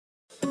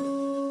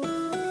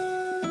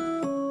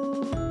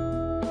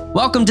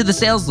Welcome to The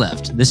Sales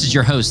Lift. This is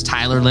your host,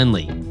 Tyler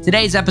Lindley.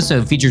 Today's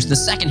episode features the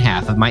second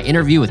half of my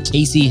interview with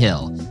Casey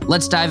Hill.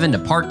 Let's dive into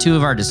part 2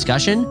 of our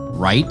discussion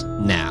right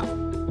now.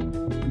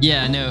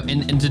 Yeah, no,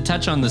 and to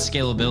touch on the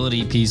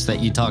scalability piece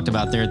that you talked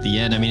about there at the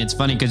end, I mean, it's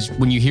funny because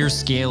when you hear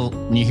scale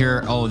and you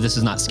hear, oh, this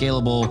is not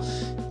scalable,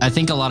 I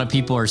think a lot of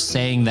people are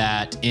saying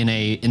that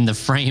in the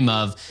frame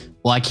of,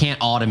 well, I can't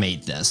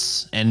automate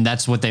this. And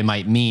that's what they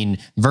might mean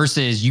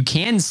versus you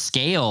can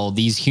scale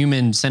these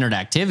human-centered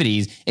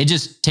activities. It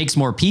just takes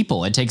more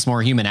people. It takes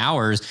more human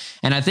hours.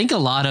 And I think a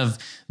lot of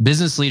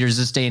business leaders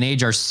this day and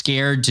age are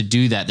scared to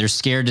do that. They're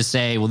scared to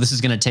say, well, this is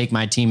going to take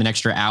my team an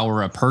extra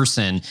hour a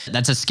person.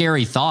 That's a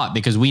scary thought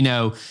because we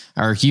know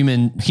our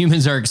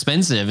humans are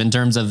expensive in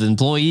terms of the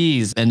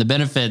employees and the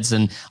benefits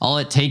and all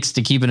it takes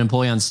to keep an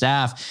employee on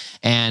staff.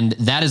 And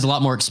that is a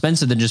lot more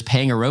expensive than just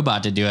paying a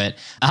robot to do it.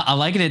 I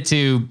liken it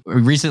to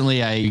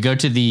recently, you go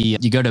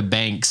to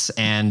banks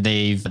and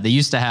they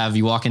used to have,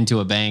 you walk into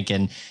a bank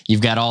and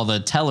you've got all the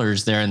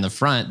tellers there in the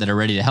front that are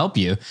ready to help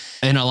you.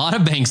 And a lot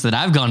of banks that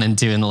I've gone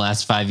into in the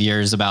last 5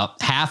 years,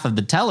 about half of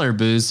the teller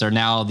booths are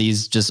now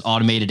these just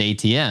automated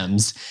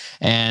ATMs.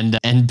 And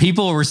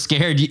people were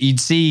scared. You'd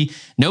see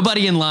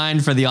nobody in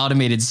line for the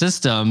automated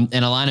system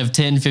and a line of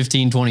 10,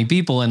 15, 20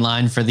 people in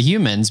line for the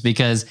humans,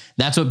 because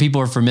that's what people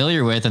are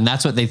familiar with. And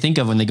that's what they think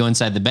of when they go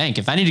inside the bank.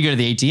 If I need to go to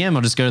the ATM,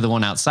 I'll just go to the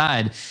one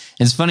outside. And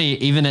it's funny,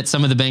 even at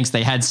some of the banks,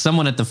 they had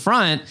someone at the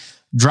front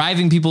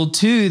driving people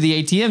to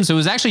the ATM. So it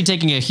was actually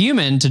taking a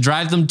human to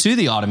drive them to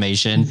the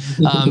automation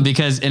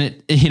because, and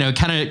it,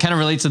 kind of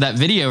relates to that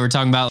video we're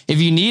talking about. If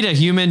you need a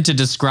human to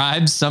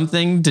describe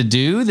something to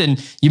do, then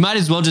you might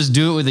as well just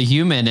do it with a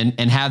human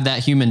and have that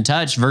human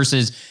touch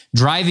versus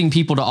driving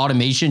people to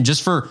automation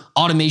just for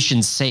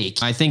automation's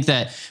sake. I think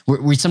that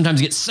we sometimes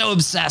get so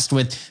obsessed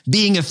with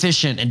being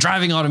efficient and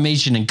driving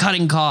automation and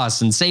cutting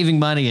costs and saving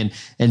money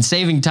and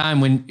saving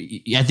time when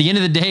at the end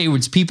of the day,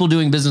 it's people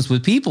doing business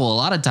with people a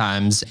lot of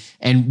times.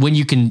 And when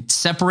you can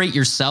separate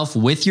yourself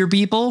with your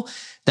people,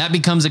 that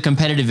becomes a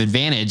competitive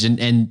advantage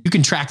and you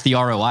can track the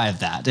ROI of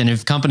that. And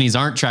if companies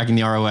aren't tracking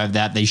the ROI of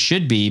that, they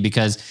should be,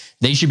 because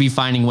they should be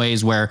finding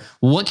ways where,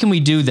 what can we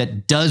do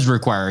that does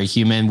require a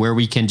human, where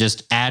we can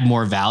just add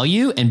more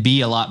value and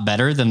be a lot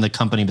better than the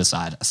company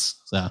beside us.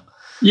 So,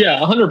 yeah,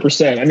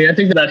 100%. I mean, I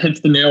think that hits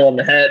the nail on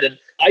the head. And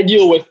I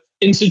deal with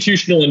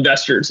institutional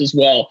investors as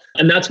well.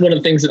 And that's one of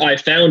the things that I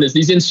found is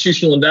these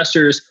institutional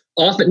investors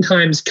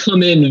oftentimes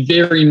come in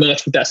very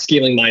much with that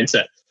scaling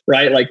mindset,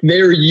 right? Like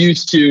they're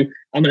used to,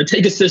 I'm going to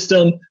take a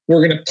system,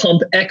 we're going to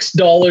pump X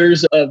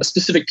dollars of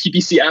specific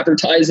PPC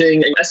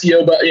advertising and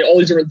SEO, but all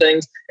these different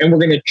things, and we're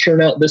going to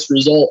churn out this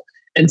result.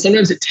 And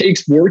sometimes it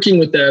takes working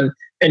with them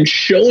and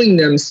showing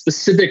them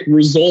specific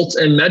results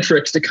and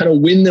metrics to kind of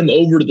win them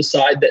over to the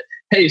side that,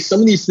 hey,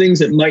 some of these things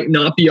that might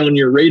not be on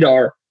your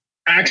radar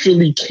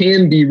actually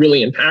can be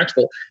really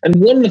impactful.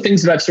 And one of the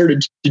things that I've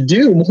started to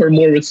do more and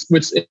more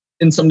with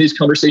in some of these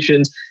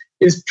conversations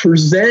is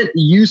present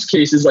use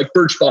cases like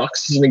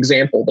Birchbox is an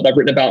example that I've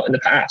written about in the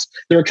past.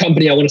 They're a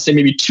company, I want to say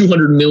maybe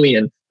 200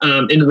 million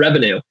in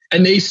revenue,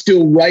 and they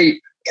still write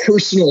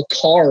personal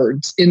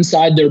cards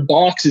inside their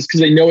boxes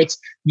because they know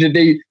that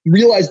they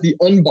realize the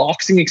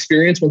unboxing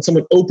experience when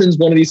someone opens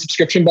one of these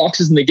subscription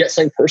boxes and they get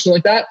something personal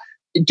like that.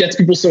 It gets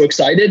people so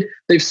excited.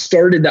 They've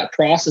started that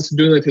process of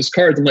doing like those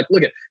cards. I'm like,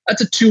 look,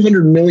 that's a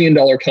 $200 million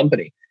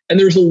company. And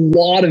there's a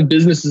lot of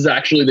businesses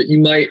actually that you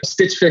might,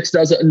 Stitch Fix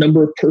does a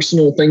number of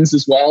personal things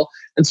as well.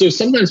 And so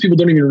sometimes people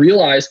don't even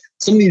realize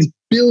some of these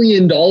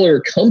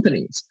billion-dollar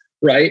companies,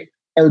 right,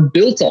 are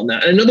built on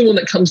that. And another one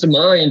that comes to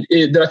mind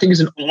that I think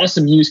is an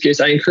awesome use case,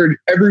 I encourage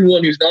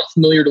everyone who's not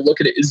familiar to look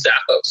at it, is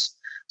Zappos.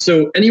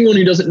 So anyone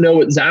who doesn't know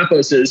what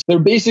Zappos is, they're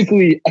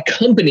basically a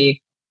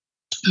company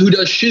who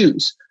does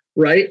shoes,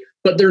 right?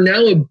 But they're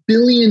now a $1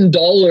 billion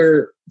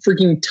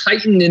freaking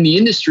titan in the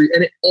industry,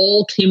 and it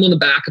all came on the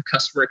back of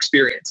customer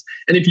experience.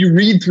 And if you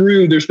read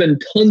through, there's been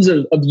tons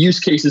of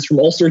use cases from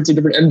all sorts of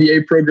different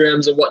MBA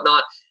programs and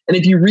whatnot. And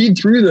if you read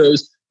through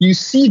those, you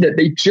see that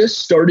they just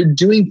started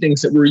doing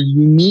things that were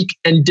unique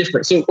and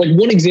different. So like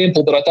one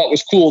example that I thought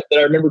was cool that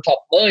I remember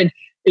top of mind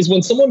is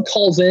when someone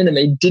calls in and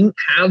they didn't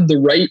have the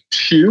right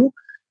shoe,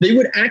 they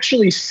would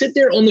actually sit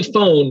there on the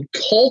phone,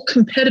 call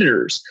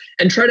competitors,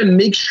 and try to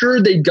make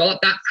sure they got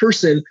that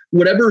person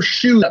whatever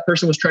shoe that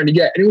person was trying to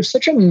get. And it was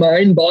such a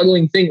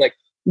mind-boggling thing. Like,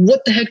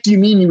 what the heck do you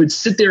mean you would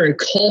sit there and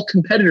call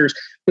competitors?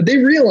 But they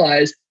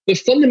realized that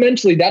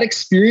fundamentally that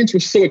experience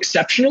was so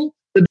exceptional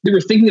that they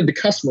were thinking of the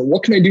customer.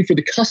 What can I do for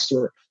the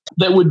customer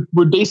that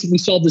would basically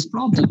solve this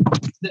problem?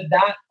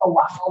 That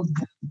allows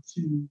them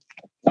to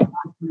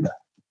do that.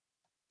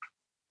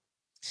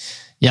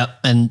 Yep.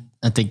 And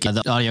I think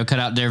the audio cut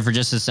out there for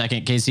just a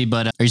second, Casey,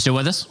 but are you still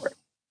with us?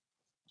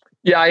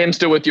 Yeah, I am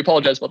still with you.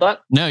 Apologize about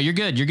that. No, you're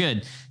good. You're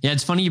good. Yeah,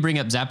 it's funny you bring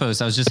up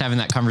Zappos. I was just having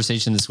that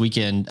conversation this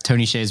weekend.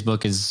 Tony Hsieh's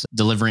book is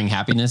Delivering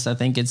Happiness, I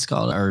think it's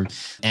called.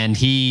 And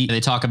they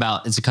talk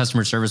about it's a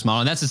customer service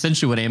model. And that's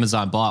essentially what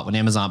Amazon bought. When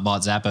Amazon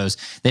bought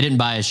Zappos, they didn't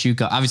buy a shoe.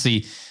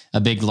 Obviously, a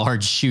big,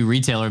 large shoe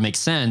retailer makes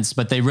sense,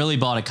 but they really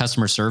bought a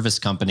customer service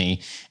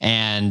company.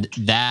 And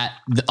that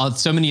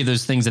so many of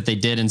those things that they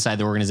did inside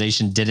the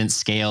organization didn't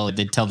scale.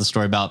 They tell the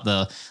story about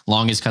the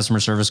longest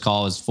customer service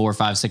call was 4,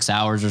 5, 6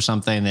 hours or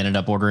something. They ended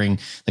up ordering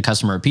the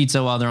customer a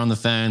pizza while they're on the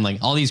phone, like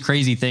all these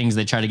crazy things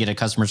they try to get a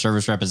customer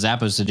service rep at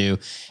Zappos to do.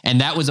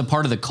 And that was a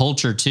part of the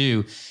culture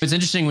too. It's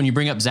interesting when you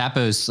bring up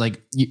Zappos,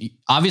 like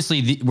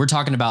obviously we're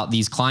talking about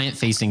these client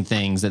facing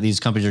things that these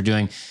companies are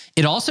doing.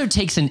 It also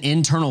takes an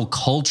internal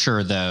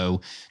culture,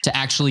 though, to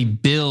actually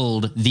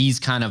build these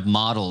kind of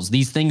models,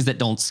 these things that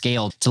don't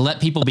scale, to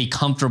let people be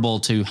comfortable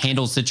to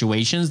handle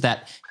situations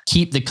that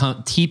keep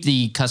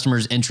the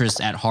customer's interests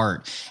at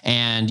heart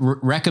and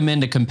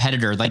recommend a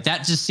competitor. Like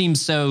that just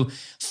seems so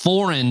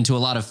foreign to a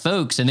lot of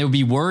folks, and they would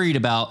be worried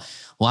about,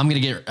 well, I'm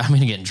going to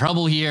get in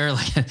trouble here.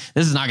 Like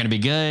this is not going to be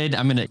good.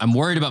 I'm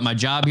worried about my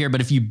job here.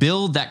 But if you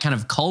build that kind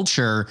of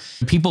culture,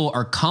 people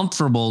are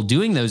comfortable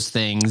doing those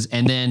things,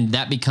 and then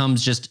that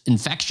becomes just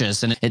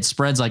infectious and it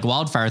spreads like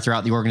wildfire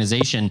throughout the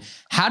organization.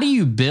 How do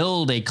you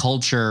build a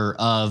culture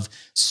of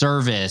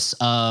service,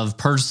 of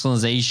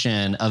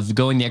personalization, of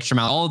going the extra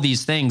mile, all of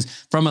these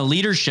things from a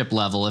leadership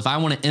level? If I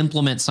want to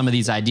implement some of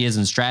these ideas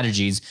and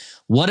strategies,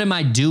 what am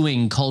I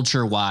doing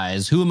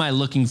culture-wise? Who am I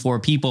looking for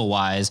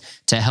people-wise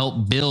to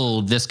help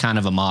build this kind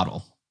of a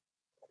model?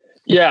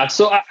 Yeah,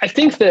 so I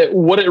think that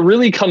what it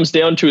really comes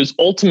down to is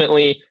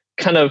ultimately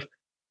kind of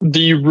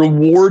the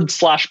reward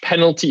 /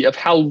 penalty of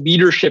how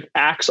leadership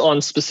acts on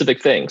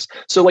specific things.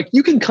 So like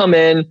you can come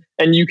in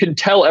and you can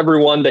tell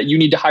everyone that you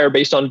need to hire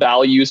based on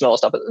values and all that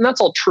stuff, and that's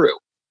all true.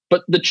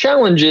 But the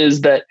challenge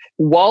is that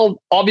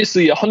while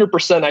obviously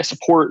 100% I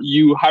support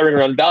you hiring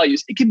around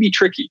values, it can be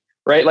tricky.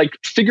 Right? Like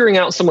figuring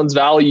out someone's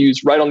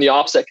values right on the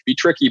offset can be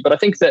tricky. But I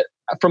think that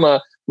from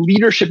a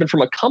leadership and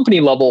from a company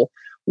level,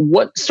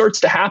 what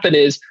starts to happen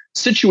is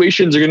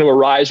situations are going to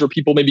arise where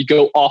people maybe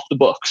go off the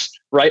books,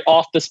 right?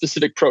 Off the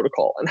specific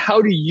protocol. And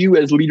how do you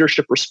as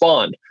leadership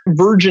respond?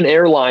 Virgin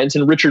Airlines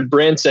and Richard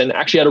Branson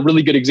actually had a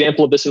really good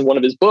example of this in one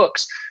of his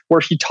books,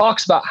 where he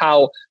talks about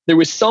how there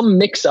was some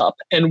mix up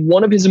and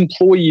one of his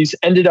employees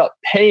ended up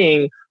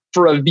paying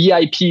for a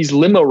VIP's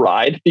limo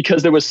ride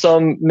because there was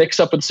some mix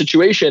up with the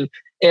situation.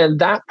 And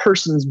that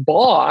person's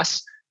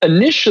boss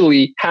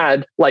initially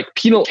had like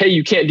penal, hey,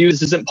 you can't do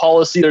this, isn't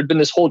policy. There'd been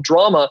this whole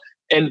drama.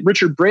 And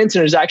Richard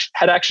Branson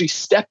had actually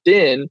stepped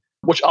in,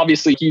 which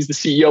obviously he's the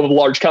CEO of a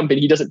large company.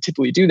 He doesn't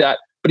typically do that.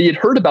 But he had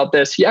heard about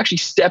this. He actually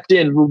stepped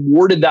in,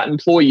 rewarded that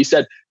employee,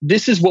 said,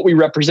 this is what we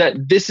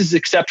represent. This is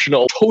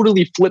exceptional.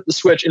 Totally flipped the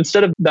switch.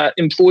 Instead of that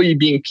employee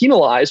being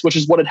penalized, which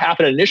is what had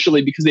happened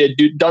initially because they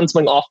had done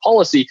something off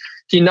policy,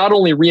 he not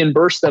only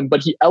reimbursed them,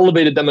 but he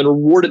elevated them and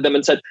rewarded them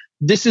and said,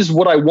 this is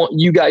what I want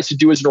you guys to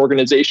do as an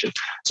organization.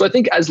 So I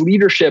think as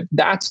leadership,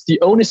 that's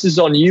the onus is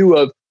on you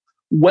of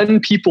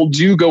when people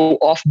do go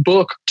off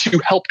book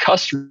to help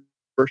customers,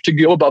 to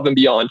go above and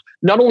beyond,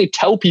 not only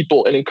tell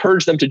people and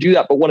encourage them to do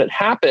that, but when it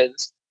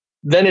happens,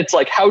 then it's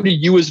like, how do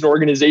you as an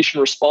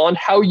organization respond?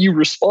 How you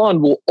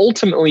respond will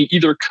ultimately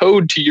either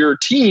code to your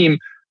team,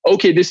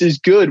 okay, this is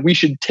good, we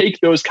should take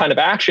those kind of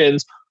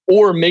actions,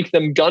 or make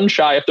them gun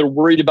shy. If they're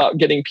worried about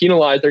getting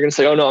penalized, they're going to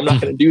say, oh no, I'm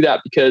not going to do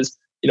that because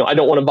I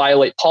don't want to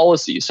violate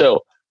policy.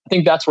 So I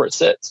think that's where it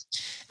sits.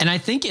 And I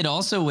think it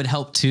also would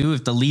help too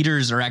if the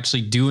leaders are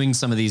actually doing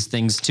some of these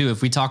things too.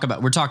 If we're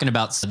talking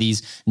about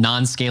these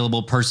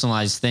non-scalable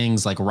personalized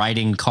things like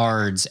writing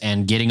cards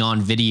and getting on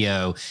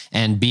video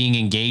and being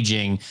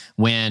engaging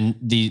when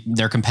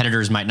their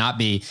competitors might not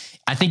be.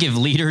 I think if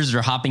leaders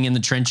are hopping in the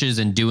trenches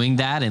and doing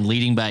that and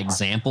leading by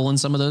example in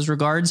some of those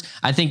regards,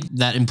 I think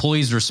that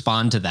employees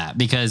respond to that,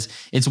 because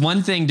it's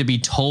one thing to be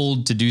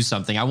told to do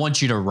something. I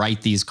want you to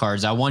write these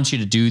cards. I want you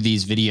to do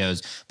these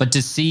videos. But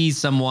to see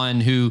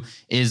someone who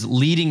is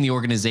leading the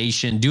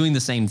organization, doing the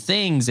same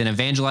things and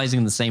evangelizing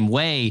in the same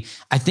way,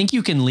 I think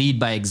you can lead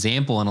by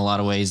example in a lot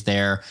of ways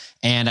there.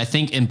 And I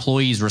think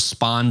employees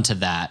respond to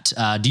that.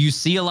 Do you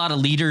see a lot of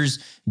leaders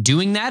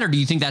doing that? Or do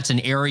you think that's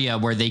an area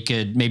where they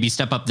could maybe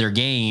step up their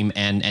game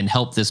and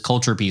help this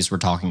culture piece we're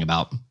talking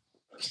about?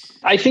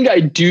 I think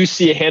I do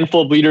see a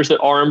handful of leaders that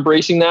are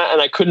embracing that.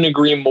 And I couldn't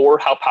agree more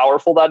how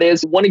powerful that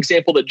is. One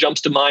example that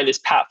jumps to mind is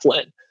Pat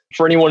Flynn.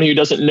 For anyone who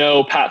doesn't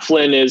know, Pat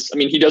Flynn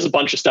he does a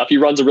bunch of stuff. He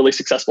runs a really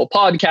successful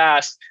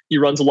podcast. He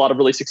runs a lot of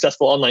really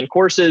successful online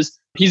courses.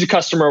 He's a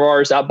customer of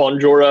ours at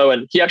Bonjoro,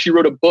 and he actually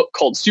wrote a book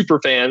called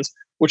Superfans,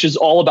 which is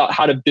all about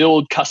how to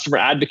build customer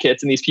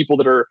advocates and these people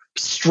that are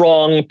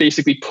strong,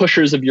 basically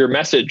pushers of your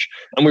message.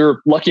 And we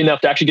were lucky enough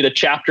to actually get a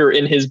chapter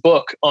in his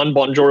book on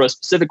Bonjoro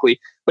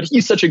specifically. But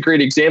he's such a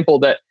great example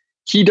that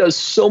he does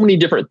so many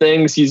different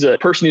things. He's a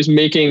person who's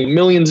making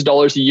millions of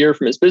dollars a year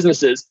from his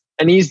businesses.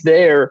 And he's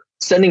there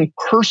sending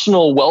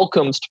personal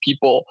welcomes to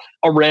people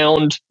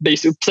around,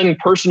 basically sending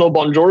personal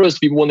Bonjoros to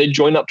people when they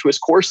join up to his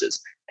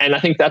courses. And I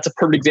think that's a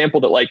perfect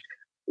example that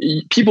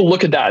people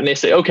look at that and they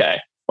say, okay,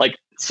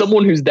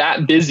 someone who's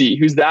that busy,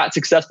 who's that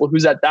successful,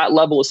 who's at that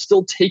level is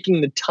still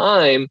taking the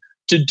time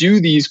to do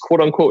these quote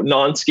unquote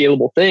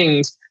non-scalable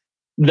things.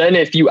 then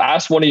if you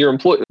ask one of your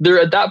employees, they're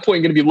at that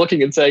point going to be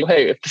looking and saying,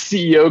 hey, if the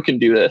CEO can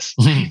do this,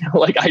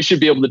 like I should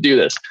be able to do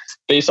this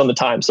based on the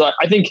time. So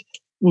I think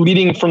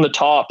leading from the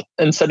top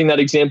and setting that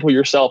example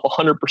yourself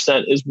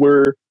 100% is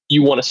where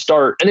you want to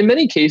start. And in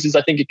many cases,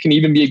 I think it can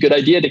even be a good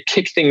idea to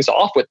kick things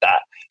off with that.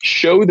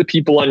 Show the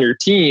people on your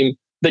team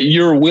that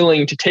you're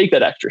willing to take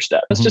that extra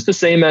step. It's just the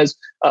same as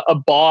a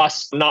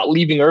boss not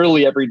leaving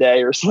early every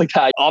day or something like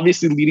that.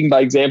 Obviously, leading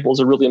by example is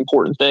a really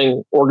important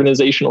thing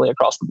organizationally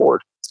across the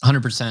board.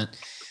 100%.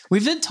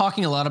 We've been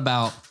talking a lot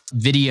about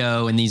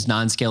video and these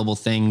non-scalable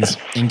things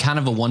in kind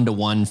of a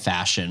one-to-one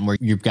fashion where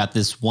you've got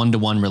this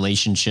one-to-one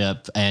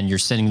relationship and you're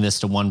sending this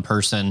to one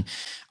person.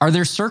 Are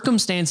there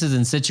circumstances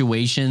and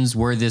situations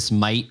where this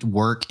might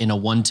work in a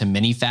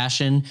one-to-many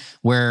fashion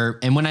where,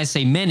 and when I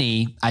say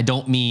many, I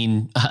don't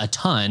mean a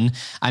ton,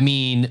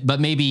 but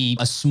maybe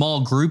a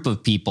small group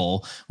of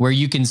people where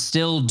you can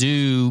still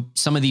do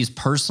some of these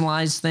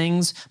personalized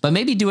things, but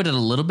maybe do it at a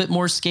little bit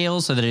more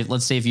scale so that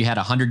let's say if you had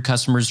 100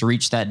 customers to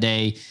reach that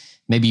day,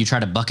 maybe you try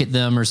to bucket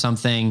them or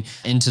something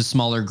into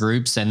smaller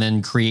groups and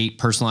then create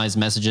personalized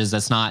messages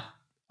that's not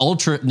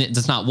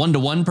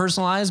one-to-one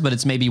personalized, but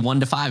it's maybe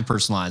 1-to-5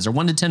 personalized or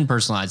 1-to-10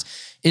 personalized.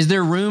 Is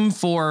there room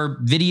for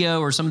video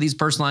or some of these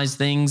personalized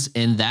things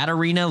in that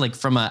arena? Like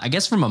from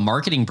a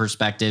marketing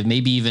perspective,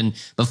 maybe even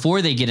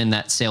before they get in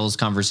that sales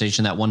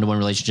conversation, that one-to-one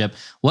relationship,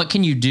 what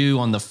can you do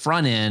on the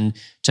front end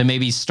to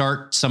maybe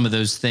start some of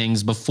those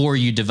things before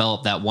you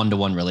develop that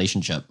one-to-one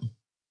relationship?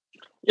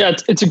 Yeah,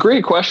 it's a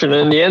great question.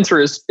 And the answer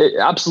is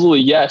absolutely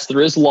yes. There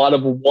is a lot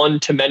of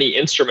one-to-many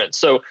instruments.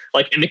 So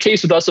like in the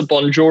case with us at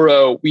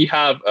Bonjoro, we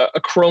have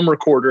a Chrome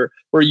recorder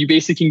where you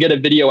basically can get a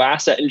video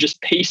asset and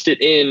just paste it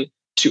in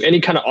to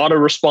any kind of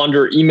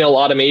autoresponder, email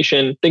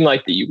automation, thing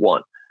like that you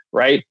want,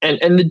 right?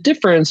 And the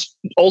difference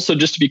also,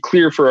 just to be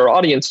clear for our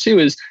audience too,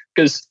 is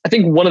because I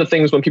think one of the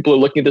things when people are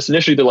looking at this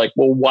initially, they're like,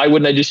 well, why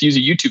wouldn't I just use a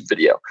YouTube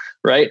video,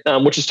 right?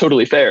 Which is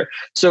totally fair.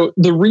 So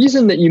the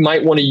reason that you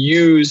might want to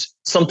use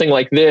something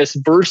like this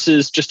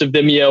versus just a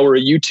Vimeo or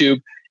a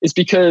YouTube is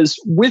because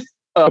with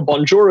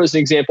Bonjoro as an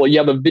example, you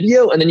have a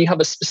video and then you have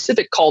a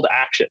specific call to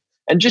action.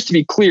 And just to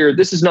be clear,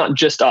 this is not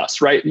just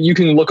us, right? You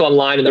can look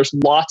online and there's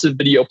lots of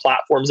video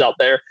platforms out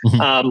there,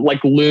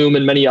 like Loom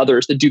and many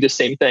others that do the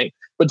same thing.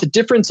 But the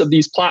difference of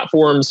these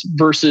platforms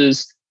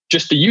versus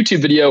just the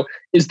YouTube video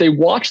is they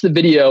watch the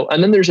video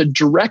and then there's a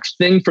direct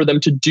thing for them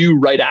to do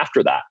right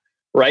after that,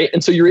 right?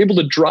 And so you're able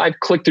to drive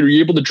click-through,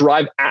 you're able to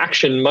drive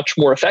action much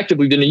more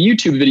effectively than a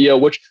YouTube video,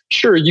 which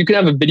sure, you can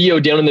have a video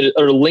down in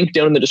or a link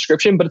down in the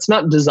description, but it's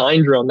not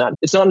designed around that.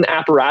 It's not an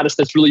apparatus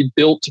that's really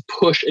built to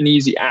push an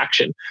easy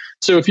action.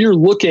 So if you're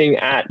looking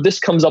at, this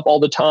comes up all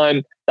the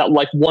time, that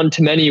like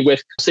one-to-many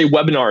with, say,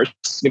 webinars,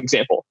 as an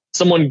example.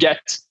 Someone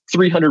gets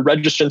 300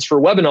 registrants for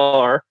a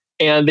webinar,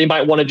 and they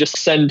might want to just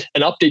send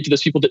an update to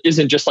those people that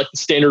isn't just like the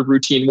standard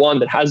routine one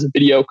that has a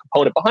video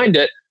component behind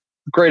it.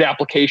 Great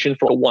application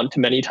for a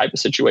one-to-many type of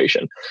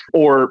situation,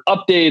 or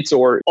updates,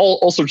 or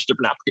all sorts of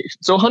different applications.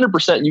 So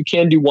 100% you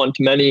can do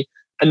one-to-many.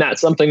 And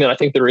that's something that I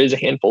think there is a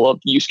handful of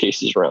use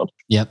cases around.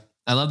 Yep.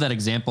 I love that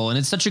example. And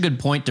it's such a good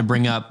point to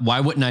bring up. Why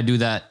wouldn't I do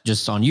that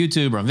just on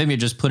YouTube or on Vimeo,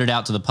 just put it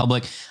out to the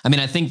public? I mean,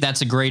 I think that's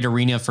a great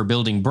arena for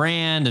building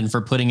brand and for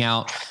putting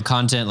out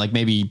content like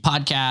maybe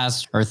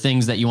podcasts or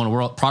things that you want to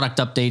world product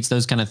updates,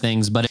 those kind of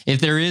things. But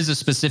if there is a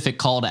specific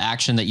call to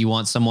action that you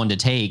want someone to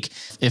take,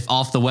 if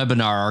off the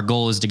webinar, our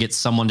goal is to get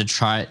someone to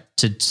try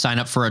to sign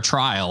up for a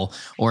trial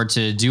or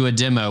to do a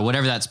demo,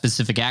 whatever that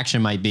specific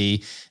action might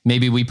be,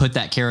 maybe we put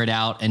that carrot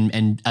out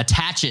and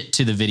attach it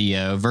to the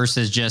video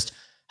versus just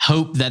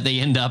hope that they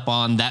end up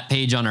on that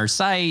page on our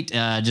site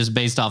just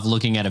based off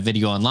looking at a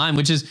video online,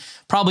 which is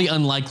probably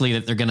unlikely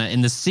that they're going to,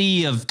 in the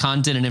sea of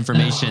content and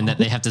information that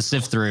they have to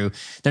sift through,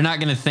 they're not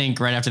going to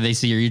think right after they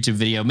see your YouTube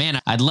video, man,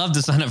 I'd love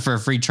to sign up for a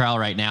free trial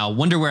right now.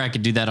 Wonder where I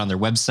could do that on their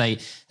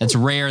website. It's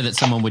rare that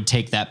someone would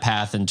take that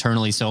path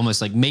internally. So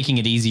almost like making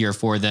it easier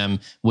for them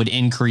would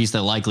increase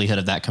the likelihood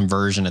of that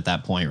conversion at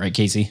that point, right,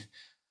 Casey?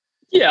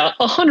 Yeah,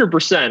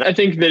 100%. I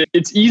think that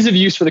it's ease of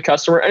use for the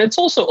customer. And it's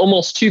also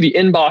almost to the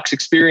inbox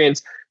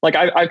experience. Like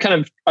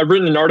I've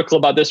written an article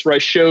about this where I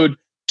showed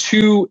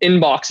two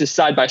inboxes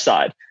side by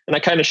side, and I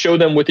kind of show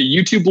them with a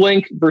YouTube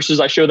link versus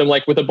I show them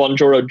like with a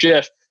Bonjoro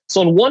GIF.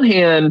 So on one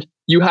hand,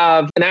 you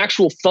have an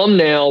actual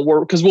thumbnail where,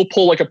 because we'll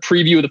pull like a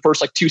preview of the first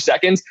like 2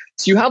 seconds.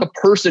 So you have a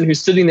person who's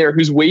sitting there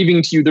who's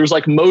waving to you. There's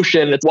like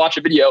motion. It's watch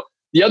a video.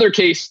 The other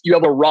case, you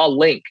have a raw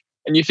link,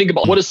 and you think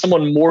about what is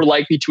someone more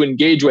likely to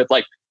engage with,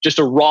 like just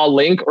a raw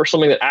link or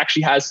something that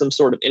actually has some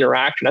sort of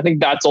interaction. I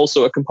think that's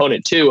also a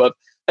component too of,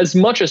 as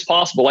much as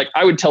possible, like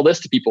I would tell this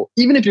to people,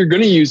 even if you're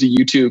going to use a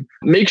YouTube,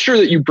 make sure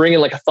that you bring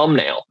in like a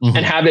thumbnail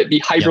and have it be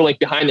hyperlinked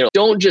behind there.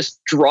 Don't just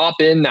drop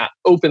in that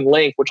open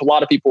link, which a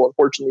lot of people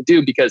unfortunately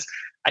do, because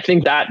I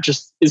think that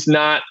just is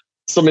not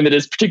something that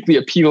is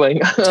particularly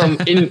appealing from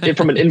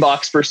an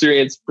inbox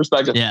experience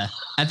perspective. Yeah.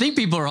 I think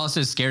people are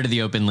also scared of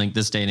the open link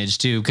this day and age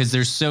too, because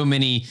there's so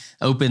many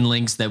open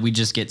links that we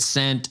just get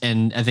sent.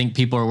 And I think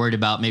people are worried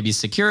about maybe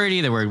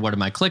security. They're worried, what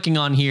am I clicking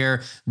on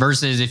here?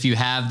 Versus if you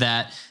have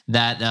that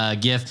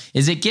GIF,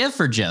 is it GIF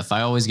or GIF?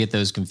 I always get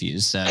those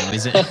confused. So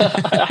is it?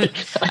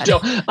 I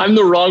don't, I'm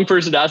the wrong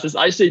person to ask this.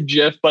 I say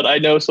GIF, but I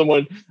know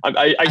someone,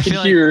 I can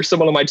hear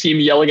someone on my team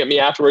yelling at me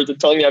afterwards and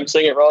telling me I'm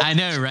saying it wrong. I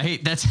know,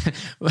 right? That's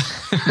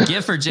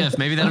GIF or GIF.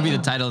 Maybe that'll be the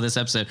title of this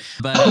episode.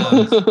 But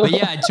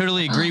yeah, I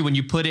totally agree. When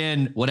you put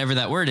in whatever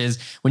that word is,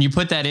 when you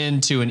put that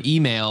into an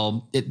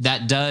email,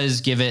 that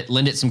does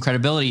lend it some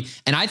credibility.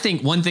 And I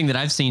think one thing that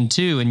I've seen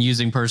too in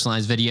using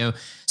personalized video,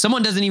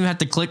 someone doesn't even have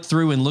to click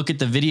through and look at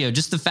the video.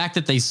 Just the fact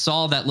that they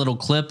saw that little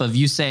clip of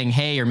you saying,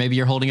 hey, or maybe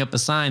you're holding up a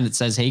sign that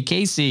says, hey,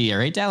 Casey,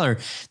 or hey, Tyler,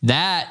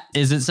 that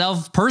is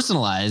itself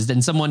personalized.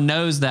 And someone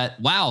knows that,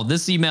 wow,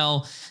 this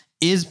email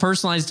is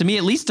personalized to me,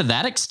 at least to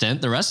that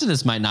extent. The rest of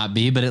this might not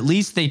be, but at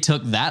least they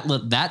took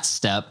that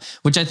step,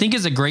 which I think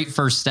is a great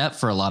first step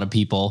for a lot of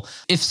people.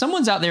 If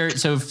someone's out there,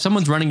 so if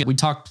someone's running it, we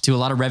talk to a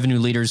lot of revenue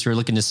leaders who are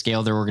looking to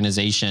scale their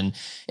organization.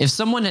 If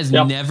someone has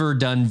never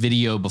done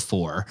video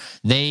before,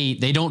 they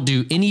don't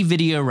do any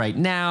video right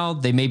now,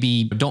 they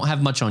maybe don't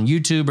have much on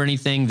YouTube or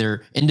anything,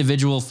 their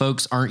individual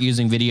folks aren't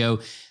using video.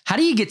 How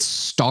do you get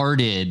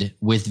started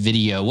with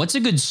video? What's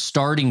a good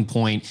starting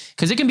point?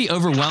 Because it can be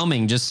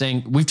overwhelming just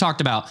saying, we've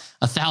talked about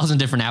 1,000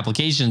 different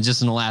applications just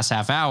in the last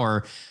half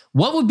hour.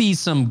 What would be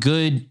some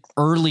good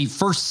early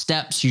first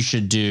steps you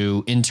should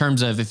do in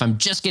terms of, if I'm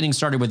just getting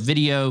started with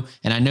video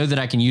and I know that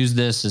I can use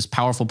this as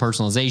powerful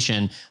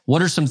personalization,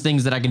 what are some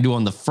things that I can do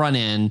on the front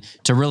end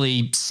to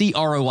really see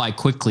ROI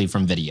quickly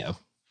from video?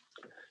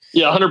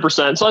 Yeah,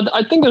 100%. So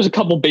I think there's a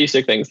couple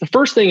basic things. The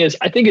first thing is,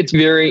 I think it's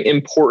very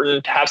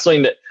important to have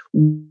something that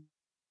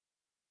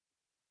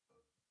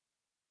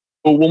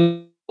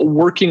when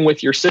working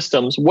with your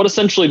systems, what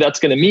essentially that's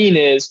going to mean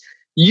is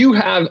you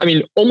have,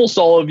 almost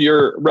all of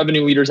your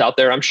revenue leaders out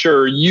there, I'm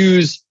sure,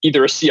 use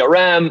either a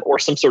CRM or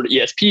some sort of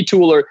ESP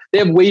tool, or they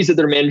have ways that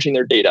they're managing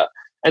their data.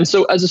 And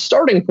so as a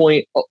starting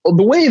point,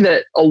 the way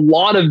that a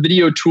lot of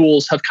video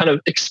tools have kind of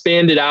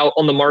expanded out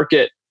on the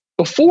market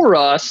before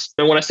us,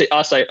 and when I say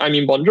us, I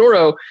mean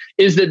Bonjoro,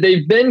 is that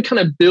they've been kind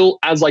of built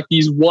as like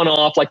these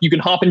one-off, like you can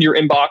hop into your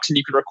inbox and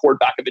you can record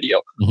back a video.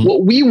 Mm-hmm.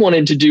 What we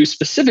wanted to do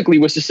specifically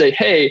was to say,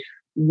 hey,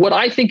 what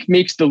I think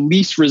makes the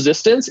least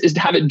resistance is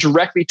to have it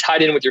directly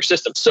tied in with your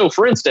system. So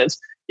for instance,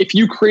 if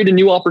you create a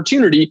new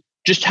opportunity,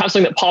 just have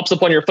something that pops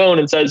up on your phone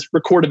and says,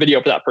 record a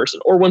video for that person.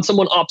 Or when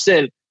someone opts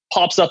in,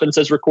 pops up and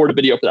says, record a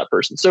video for that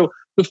person. So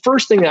the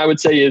first thing I would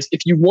say is,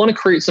 if you want to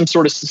create some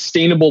sort of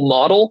sustainable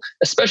model,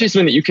 especially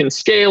something that you can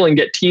scale and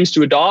get teams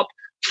to adopt,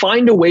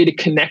 find a way to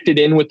connect it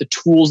in with the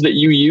tools that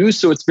you use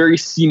so it's very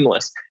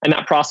seamless and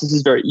that process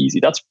is very easy.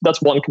 That's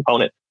one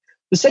component.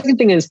 The second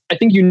thing is, I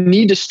think you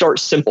need to start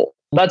simple.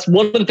 That's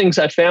one of the things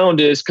I found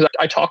is, because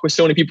I talk with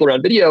so many people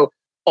around video,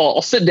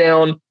 I'll sit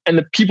down and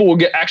the people will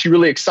get actually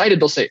really excited.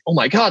 They'll say, oh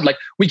my God, like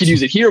we could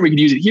use it here, we could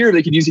use it here,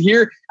 they could use it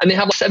here. And they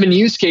have 7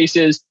 use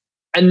cases.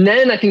 And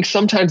then I think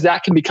sometimes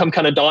that can become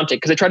kind of daunting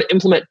because they try to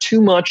implement too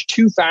much,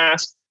 too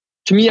fast.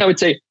 To me, I would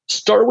say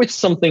start with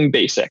something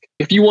basic.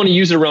 If you want to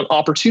use it around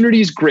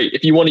opportunities, great.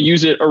 If you want to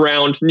use it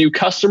around new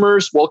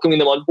customers, welcoming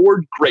them on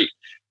board, great.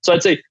 So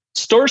I'd say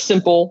start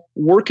simple,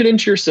 work it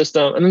into your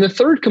system. And then the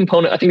third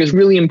component I think is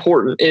really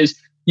important is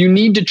you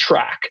need to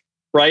track,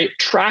 right?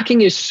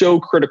 Tracking is so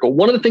critical.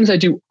 One of the things I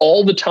do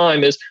all the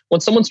time is when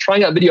someone's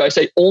trying out video, I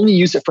say, only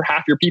use it for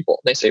half your people.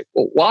 And they say,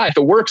 well, why? If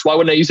it works, why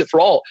wouldn't I use it for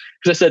all?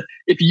 Because I said,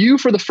 if you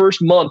for the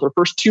first month or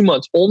first 2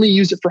 months only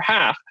use it for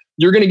half,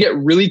 you're going to get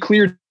really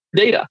clear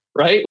data,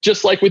 right?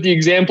 Just like with the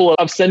example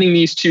of sending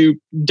these to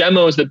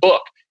demos that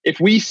book.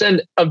 If we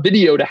send a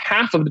video to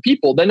half of the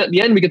people, then at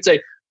the end we could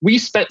say, we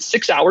spent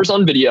 6 hours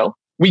on video.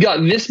 We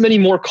got this many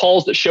more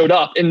calls that showed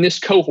up in this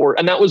cohort,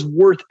 and that was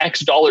worth X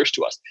dollars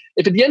to us.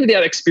 If at the end of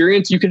that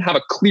experience, you can have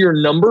a clear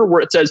number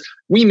where it says,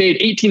 we made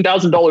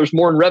 $18,000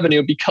 more in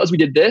revenue because we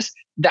did this,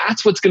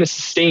 that's what's going to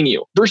sustain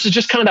you versus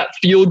just kind of that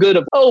feel good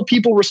of, oh,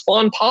 people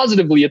respond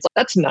positively. It's like,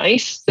 that's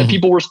nice that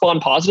people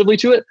respond positively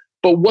to it.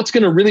 But what's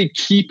going to really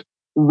keep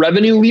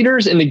revenue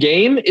leaders in the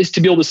game is to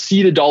be able to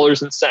see the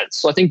dollars and cents.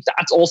 So I think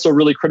that's also a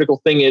really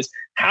critical thing is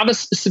have a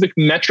specific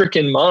metric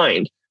in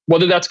mind,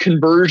 whether that's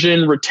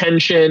conversion,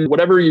 retention,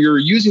 whatever you're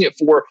using it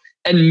for,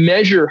 and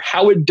measure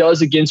how it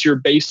does against your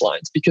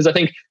baselines. Because I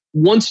think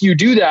once you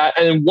do that,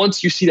 and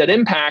once you see that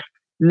impact,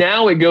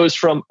 now it goes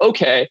from,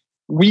 okay,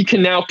 we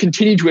can now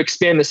continue to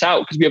expand this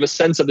out because we have a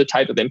sense of the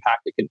type of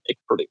impact it can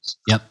produce.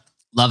 Yep.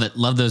 Love it.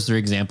 Love those 3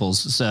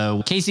 examples.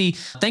 So Casey,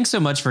 thanks so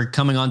much for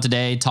coming on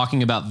today,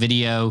 talking about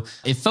video.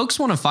 If folks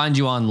want to find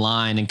you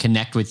online and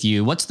connect with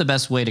you, what's the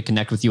best way to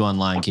connect with you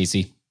online,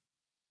 Casey?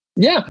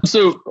 Yeah.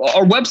 So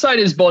our website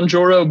is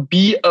Bonjoro,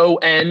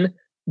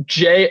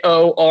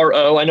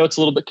 Bonjoro. I know it's a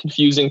little bit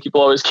confusing.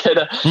 People always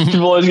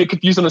get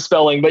confused on the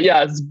spelling, but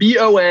yeah, it's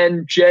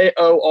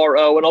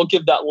Bonjoro. And I'll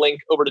give that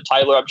link over to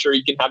Tyler. I'm sure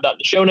you can have that in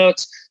the show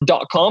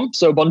notes.com.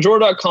 So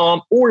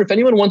bonjoro.com. Or if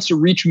anyone wants to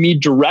reach me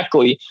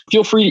directly,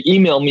 feel free to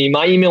email me.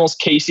 My email is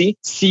Casey,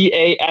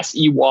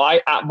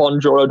 CASEY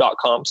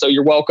 @bonjoro.com. So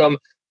you're welcome.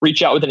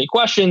 Reach out with any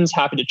questions.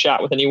 Happy to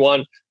chat with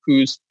anyone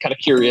who's kind of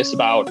curious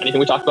about anything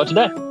we talked about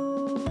today.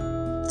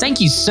 Thank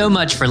you so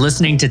much for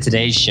listening to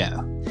today's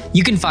show.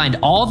 You can find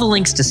all the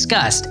links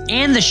discussed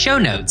and the show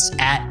notes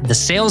at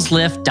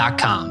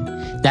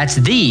thesaleslift.com. That's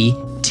the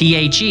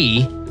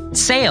THE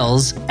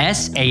sales,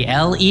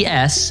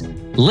 SALES,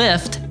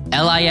 lift,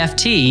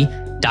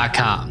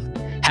 LIFT.com.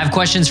 Have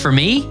questions for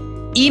me?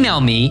 Email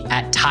me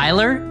at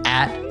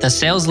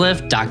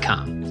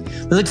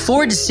tyler@thesaleslift.com. We look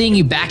forward to seeing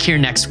you back here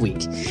next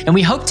week, and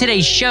we hope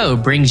today's show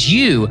brings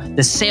you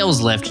the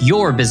sales lift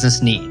your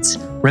business needs.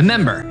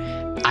 Remember,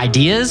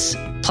 ideas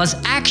plus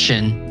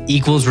action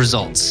equals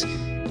results.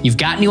 You've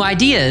got new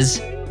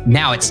ideas,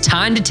 now it's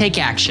time to take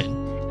action,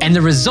 and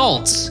the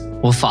results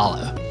will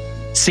follow.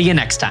 See you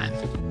next time.